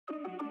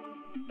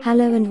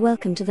Hello and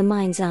welcome to the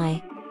Mind's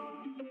Eye.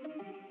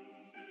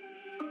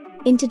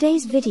 In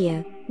today's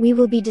video, we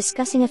will be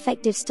discussing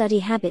effective study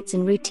habits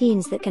and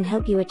routines that can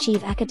help you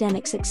achieve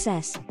academic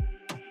success.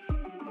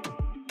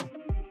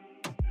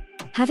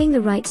 Having the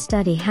right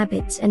study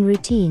habits and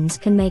routines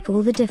can make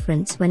all the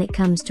difference when it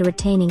comes to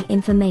retaining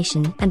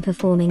information and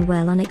performing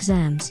well on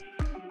exams.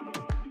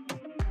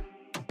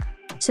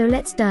 So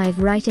let's dive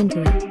right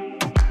into it.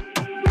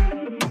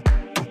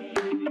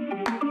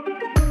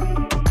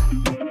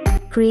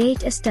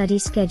 Create a study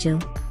schedule.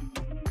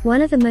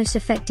 One of the most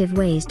effective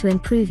ways to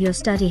improve your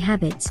study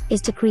habits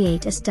is to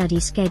create a study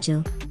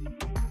schedule.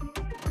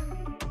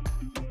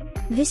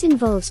 This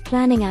involves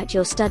planning out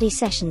your study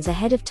sessions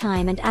ahead of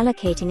time and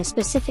allocating a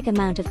specific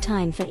amount of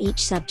time for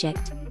each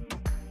subject.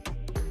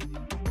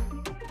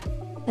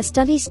 A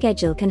study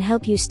schedule can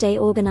help you stay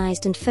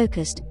organized and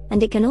focused,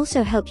 and it can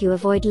also help you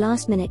avoid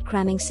last-minute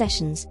cramming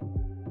sessions.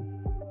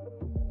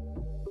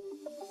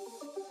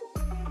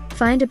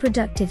 Find a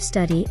productive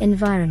study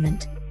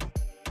environment.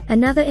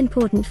 Another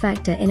important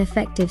factor in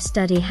effective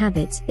study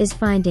habits is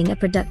finding a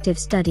productive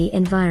study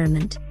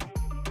environment.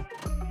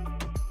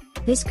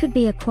 This could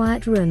be a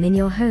quiet room in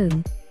your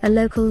home, a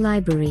local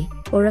library,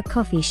 or a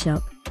coffee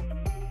shop.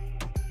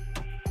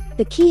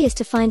 The key is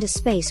to find a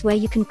space where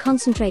you can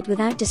concentrate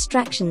without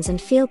distractions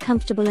and feel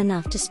comfortable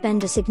enough to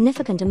spend a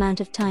significant amount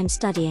of time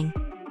studying.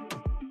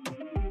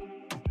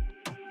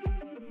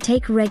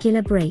 Take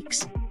regular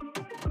breaks.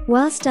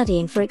 While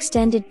studying for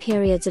extended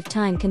periods of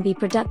time can be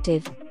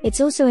productive, it's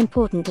also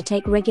important to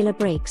take regular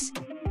breaks.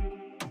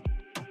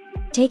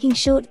 Taking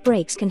short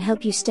breaks can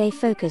help you stay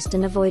focused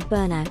and avoid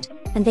burnout,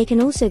 and they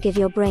can also give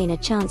your brain a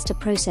chance to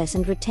process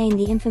and retain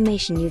the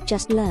information you've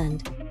just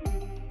learned.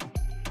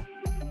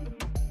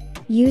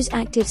 Use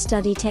active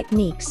study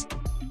techniques.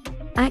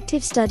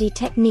 Active study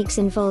techniques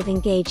involve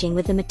engaging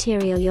with the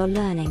material you're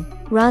learning,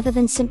 rather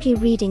than simply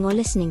reading or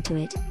listening to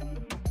it.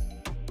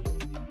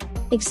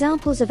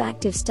 Examples of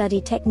active study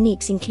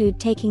techniques include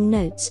taking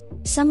notes,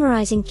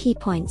 summarizing key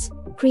points,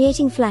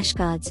 creating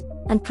flashcards,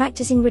 and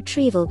practicing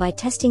retrieval by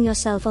testing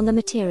yourself on the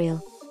material.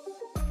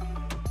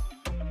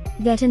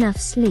 Get enough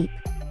sleep.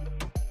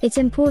 It's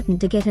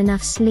important to get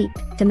enough sleep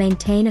to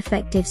maintain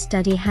effective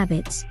study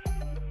habits.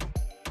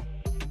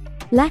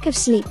 Lack of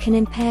sleep can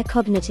impair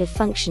cognitive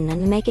function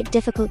and make it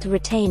difficult to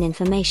retain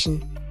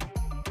information.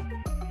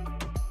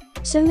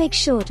 So make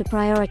sure to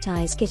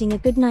prioritize getting a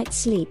good night's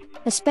sleep,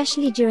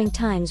 especially during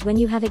times when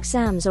you have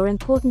exams or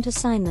important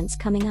assignments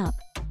coming up.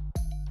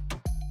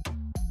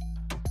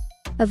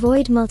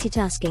 Avoid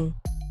multitasking.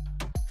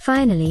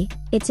 Finally,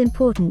 it's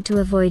important to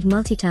avoid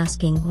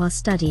multitasking while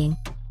studying.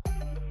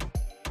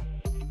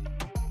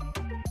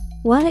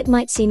 While it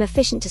might seem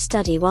efficient to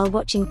study while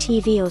watching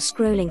TV or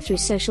scrolling through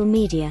social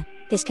media,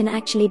 this can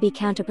actually be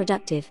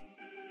counterproductive.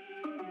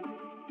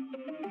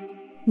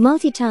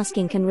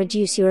 Multitasking can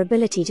reduce your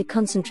ability to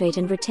concentrate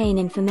and retain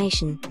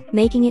information,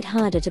 making it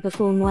harder to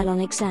perform well on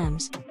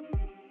exams.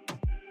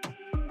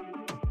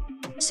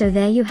 So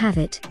there you have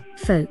it,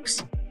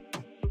 folks.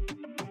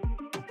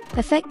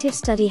 Effective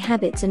study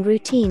habits and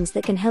routines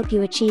that can help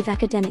you achieve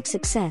academic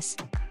success.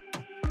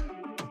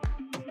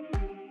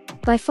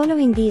 By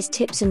following these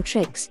tips and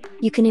tricks,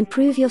 you can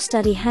improve your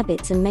study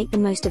habits and make the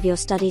most of your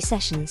study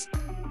sessions.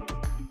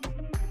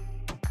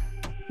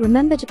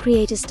 Remember to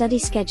create a study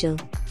schedule,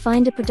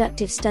 find a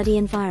productive study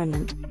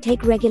environment,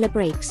 take regular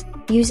breaks,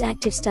 use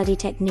active study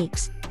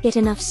techniques, get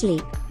enough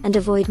sleep, and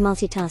avoid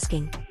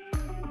multitasking.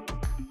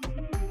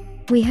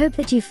 We hope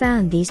that you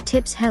found these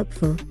tips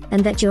helpful,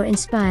 and that you're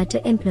inspired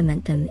to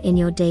implement them in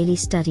your daily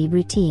study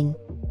routine.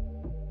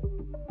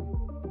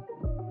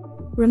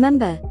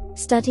 Remember,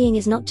 studying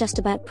is not just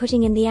about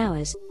putting in the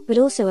hours, but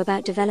also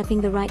about developing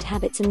the right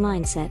habits and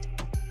mindset.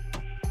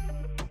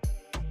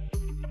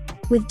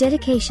 With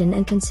dedication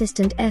and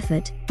consistent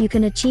effort, you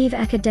can achieve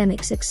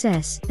academic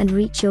success and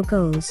reach your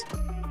goals.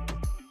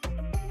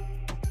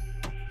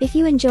 If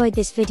you enjoyed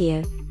this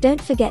video, don't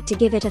forget to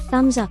give it a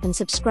thumbs up and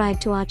subscribe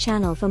to our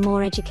channel for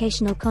more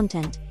educational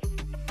content.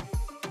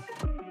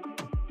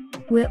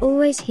 We're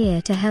always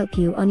here to help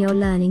you on your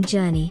learning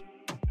journey.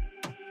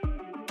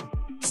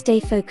 Stay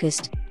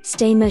focused,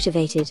 stay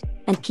motivated,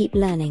 and keep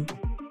learning.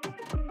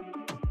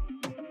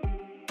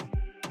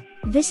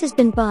 This has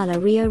been Bala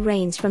Rio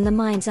Rains from the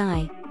Mind's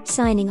Eye,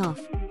 signing off.